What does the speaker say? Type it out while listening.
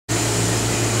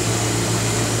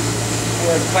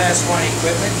We're at Class 1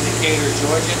 equipment in Decatur,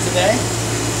 Georgia today.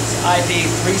 It's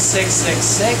ID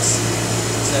 3666.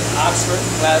 It's an Oxford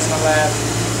Plasmalab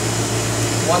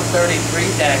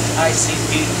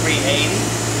 133-ICP 380.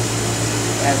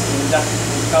 It has the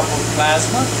inductively coupled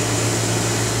plasma.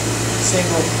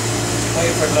 Single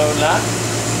wafer load lock,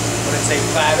 but it's a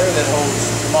platter that holds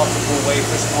multiple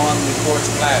wafers on the quartz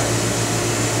platter.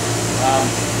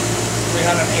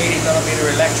 380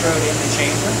 millimeter electrode in the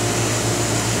chamber.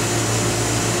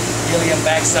 Helium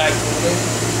backside cooling,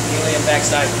 helium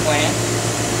backside plant.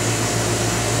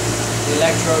 The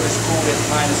electrode is cooled at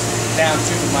down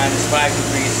to -5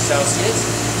 degrees Celsius.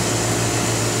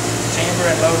 Chamber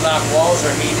and load lock walls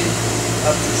are heated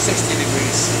up to 60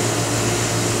 degrees.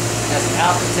 It has an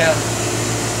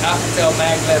Alcatel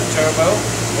maglev turbo,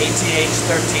 ATH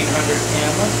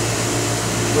 1300M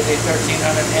with a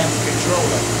 1300M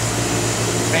controller.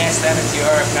 Advanced energy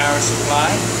RF power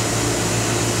supply.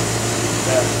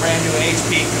 A brand new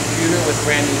HP computer with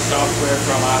brand new software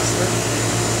from Oxford.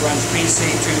 Runs PC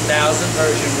 2000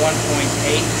 version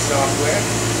 1.8 software.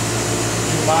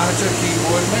 New monitor,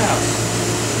 keyboard, mouse.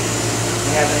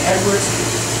 We have an Edwards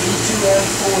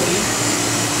E2M40,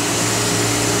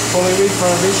 fully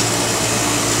refurbished.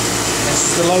 This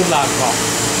is the load lock pump.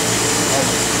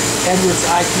 Edwards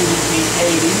IQDP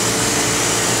 80.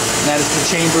 And that is the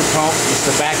chamber pump. It's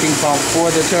the backing pump for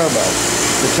the turbo.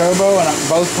 The turbo and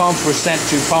both pumps were sent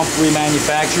to pump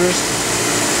remanufacturers,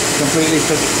 completely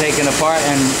taken apart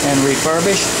and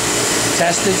refurbished,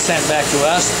 tested, sent back to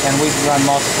us, and we've run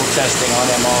multiple testing on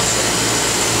them also.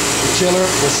 The chiller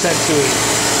was sent to a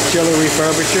chiller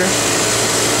refurbisher.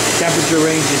 Temperature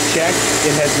range is checked.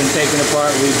 It has been taken apart,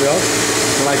 rebuilt,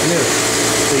 like new.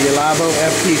 The Yalabo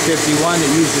FP51 that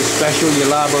uses special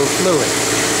Yalabo fluid.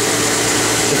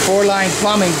 The 4-line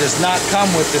plumbing does not come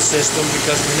with the system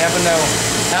because we never know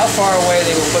how far away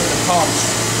they will put the pumps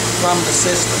from the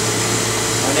system.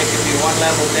 And they could be one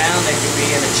level down, they could be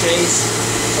in a chase,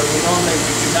 but we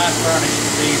do not furnish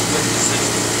these with the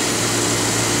system.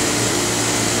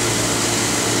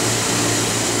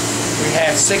 We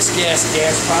have 6-gas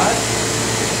gas pod.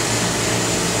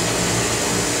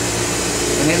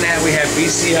 And in that we have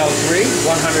BCL3,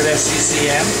 100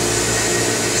 SCCM.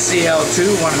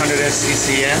 CL2, 100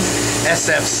 SCCM,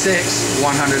 SF6,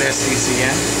 100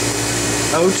 SCCM,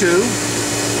 O2,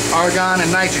 argon,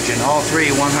 and nitrogen, all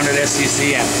three 100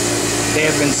 SCCM. They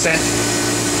have been sent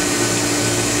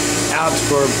out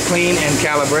for clean and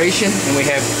calibration, and we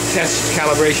have test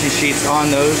calibration sheets on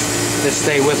those that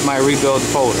stay with my rebuild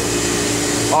folder.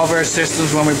 All of our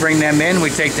systems, when we bring them in,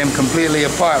 we take them completely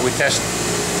apart. We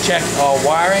check all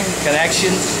wiring,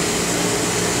 connections,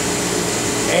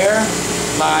 air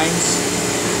lines,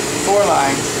 4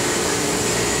 lines,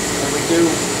 and we do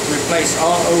replace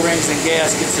all O-rings and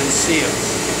gaskets and seals.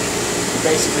 We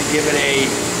basically give it a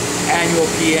annual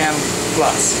PM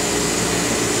plus.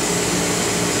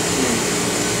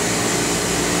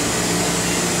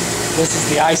 This is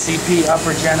the ICP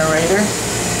upper generator.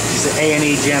 It's an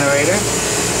A&E generator,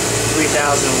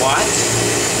 3,000 watts.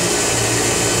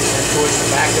 And towards the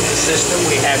back of the system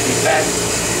we have the VAT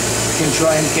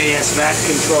control, MKS VAT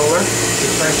controller, the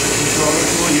pressure controller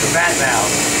for your VAT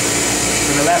valve.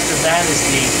 To the left of that is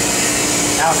the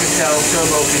Alcatel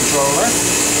turbo controller,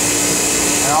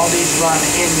 and all these run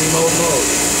in remote mode.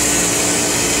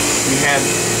 We have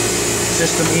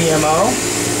system EMO,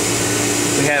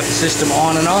 we have system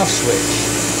on and off switch.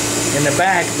 In the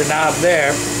back, the knob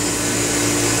there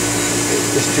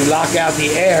is to lock out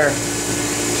the air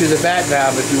to the VAT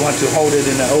valve if you want to hold it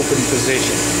in an open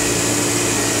position.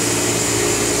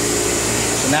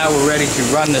 Now we're ready to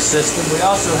run the system. We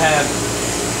also have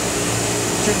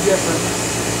 2 different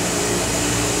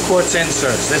quartz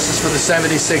inserts. This is for the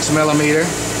 76 millimeter.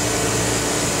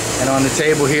 And on the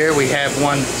table here we have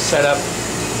one set up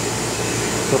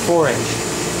for 4-inch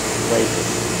wafers,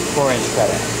 4-inch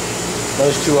cutout.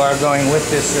 Those 2 are going with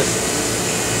this system.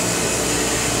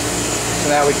 So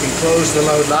now we can close the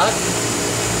load lock.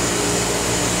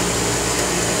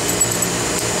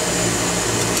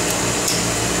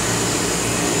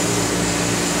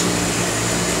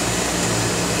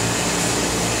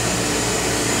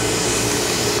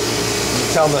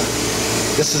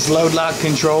 This is load lock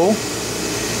control.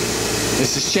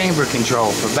 This is chamber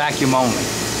control for vacuum only.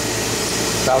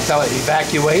 So I'll tell it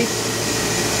evacuate.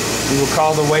 We will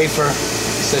call the wafer.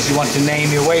 It says you want to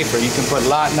name your wafer. You can put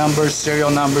lot numbers,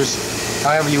 serial numbers,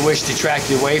 however you wish to track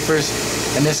your wafers.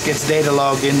 And this gets data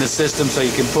logged in the system so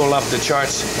you can pull up the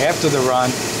charts after the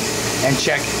run and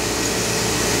check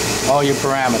all your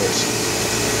parameters.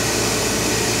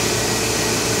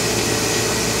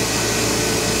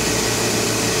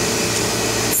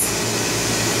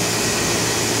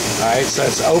 Alright, so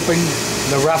it's open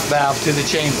the rough valve to the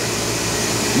chamber.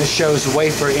 This shows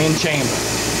wafer in chamber.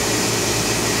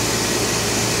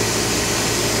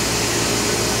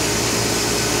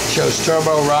 Shows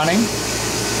turbo running.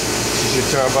 This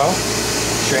is your turbo.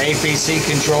 It's your APC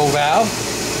control valve,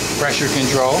 pressure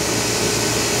control.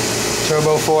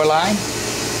 Turbo 4-line,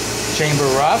 chamber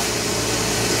rough,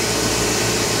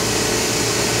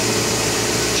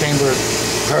 chamber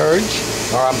purge,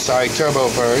 or I'm sorry, turbo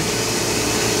purge.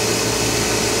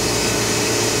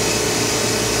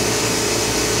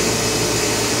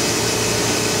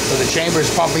 So the chamber is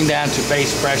pumping down to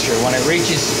base pressure. When it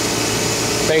reaches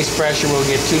base pressure, we'll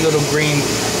get two little green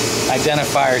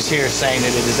identifiers here saying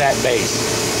that it is at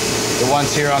base. The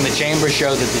ones here on the chamber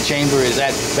show that the chamber is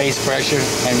at base pressure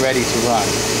and ready to run.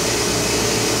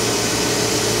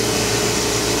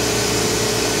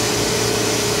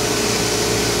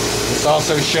 This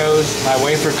also shows my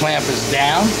wafer clamp is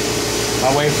down,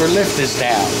 my wafer lift is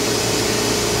down.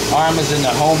 Arm is in the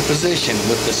home position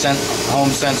with the home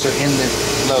sensor in the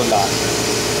load lock.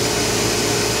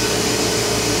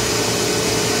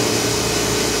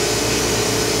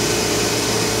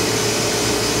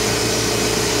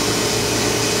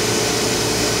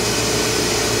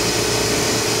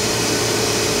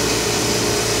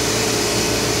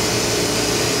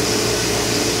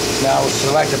 Now we'll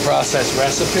select the process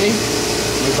recipe.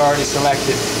 We've already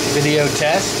selected video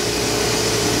test.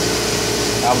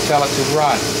 I'll tell it to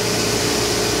run.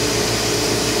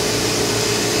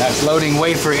 Now it's loading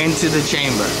wafer into the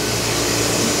chamber.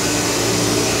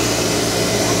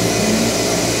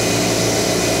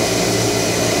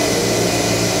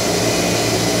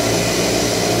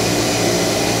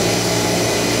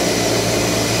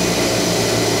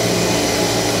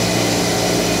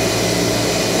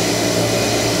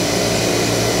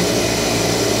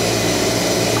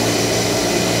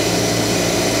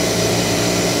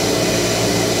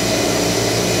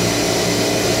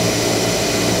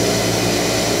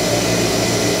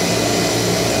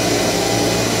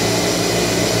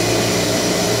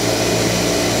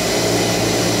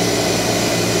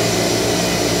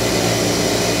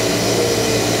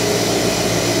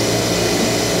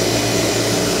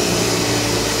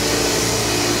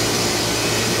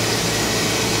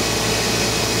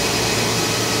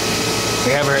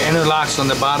 We have our interlocks on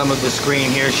the bottom of the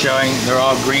screen here showing they're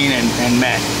all green and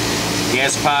met. The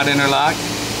S-Pod interlock,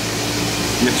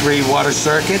 your 3 water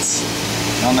circuits.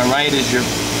 On the right is your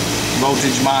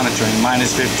voltage monitoring,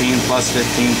 -15,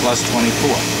 +15,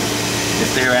 +24.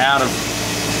 If they're out of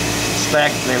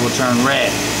spec, they will turn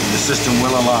red. The system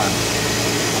will alarm.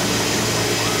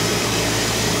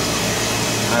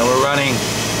 Alright, we're running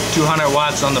 200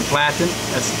 watts on the platen.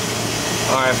 That's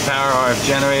RF power, RF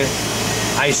generator.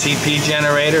 ICP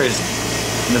generator is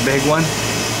the big one,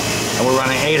 and we're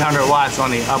running 800 watts on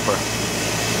the upper.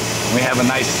 We have a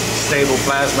nice stable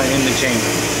plasma in the chamber.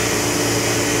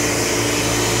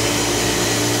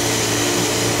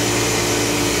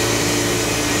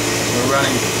 We're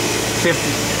running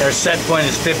 50, our set point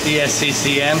is 50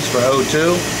 SCCMs for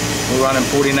O2. We're running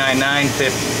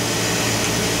 49,950.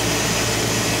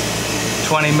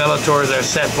 20 millitorr is our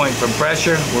set point for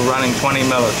pressure. We're running 20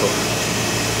 millitorr.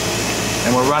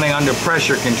 And we're running under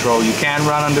pressure control. You can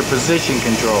run under position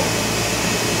control.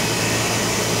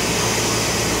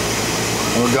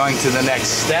 And we're going to the next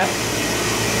step.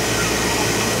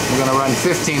 We're going to run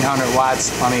 1500 watts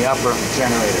on the upper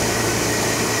generator.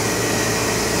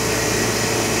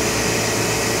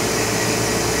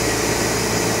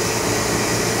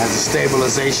 Has a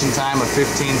stabilization time of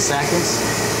 15 seconds.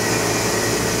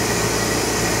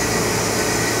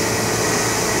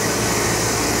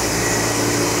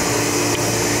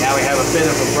 Now we have a bit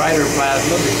of a brighter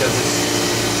plasma because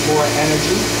it's more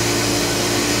energy.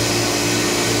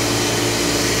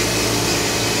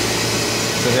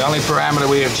 So the only parameter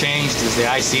we have changed is the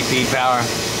ICP power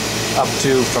up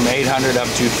to from 800 up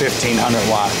to 1500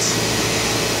 watts.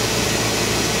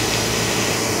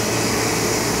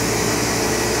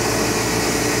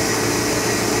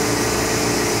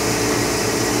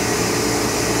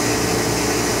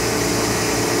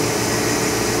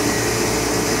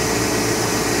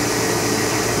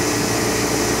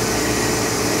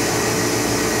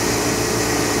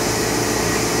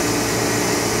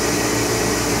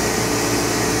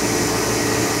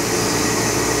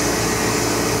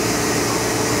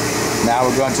 Now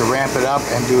we're going to ramp it up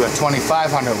and do a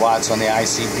 2500 watts on the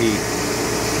ICP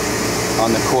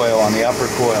on the coil, on the upper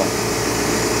coil.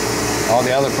 All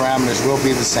the other parameters will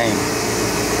be the same.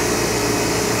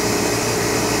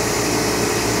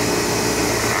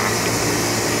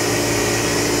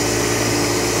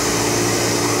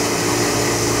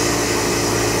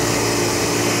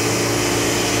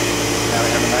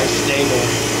 stable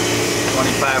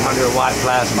 2500 watt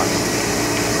plasma.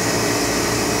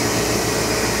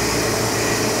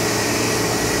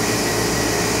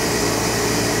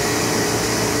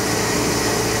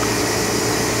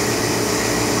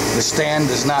 The stand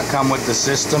does not come with the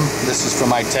system. This is for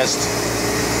my test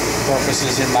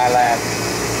purposes in my lab.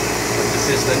 But this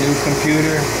is the new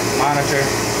computer, monitor,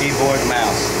 keyboard,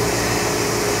 mouse.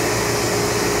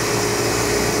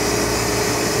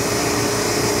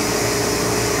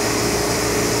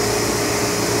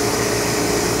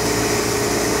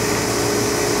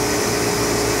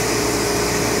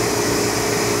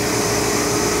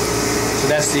 So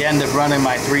that's the end of running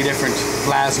my 3 different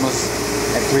plasmas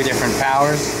at 3 different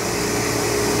powers.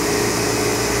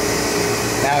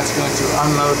 Now it's going to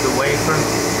unload the wafer.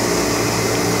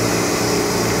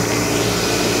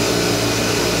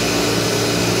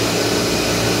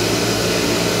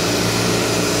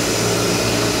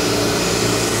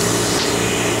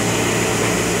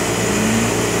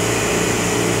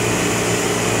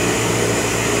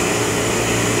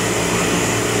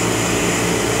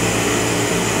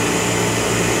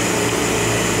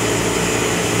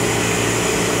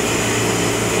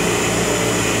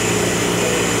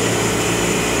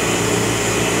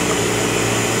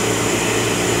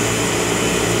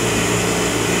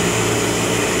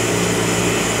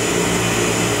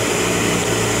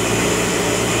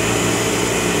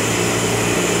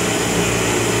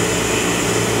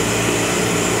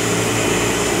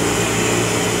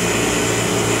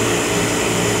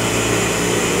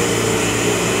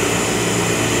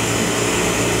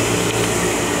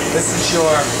 This is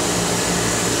your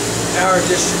power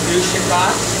distribution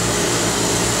box.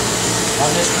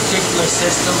 On this particular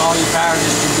system, all your power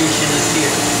distribution is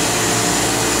here.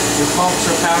 Your pumps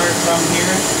are powered from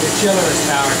here. Your chiller is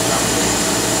powered from here.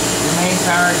 Your main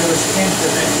power goes into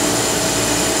there.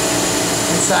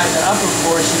 Inside the upper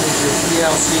portion is your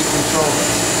PLC controller.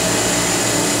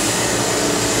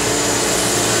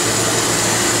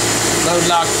 Load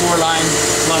lock 4-line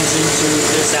plugs into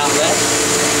this outlet.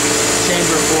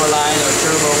 Chamber 4-line or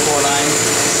turbo 4-line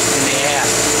in the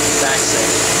aft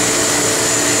backside.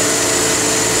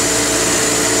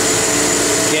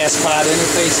 Gas pod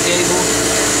interface cable.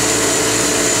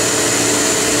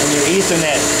 And your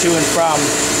Ethernet to and from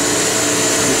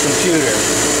your computer.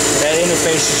 That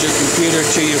interfaces your computer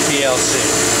to your PLC.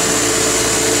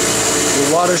 Your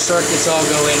water circuits all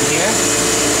go in here.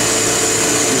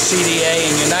 Your CDA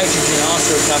and your nitrogen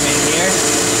also come in here.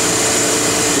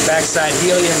 Your backside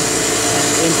helium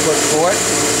input port,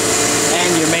 and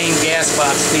your main gas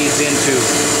box feeds into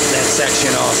that section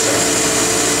also.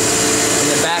 In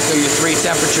the back are your 3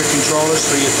 temperature controllers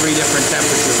for your 3 different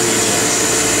temperature regions.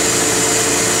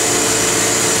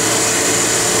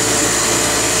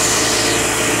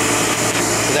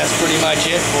 So that's pretty much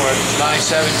it for July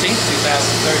 17th,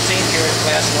 2013 here at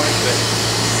Plasmalab.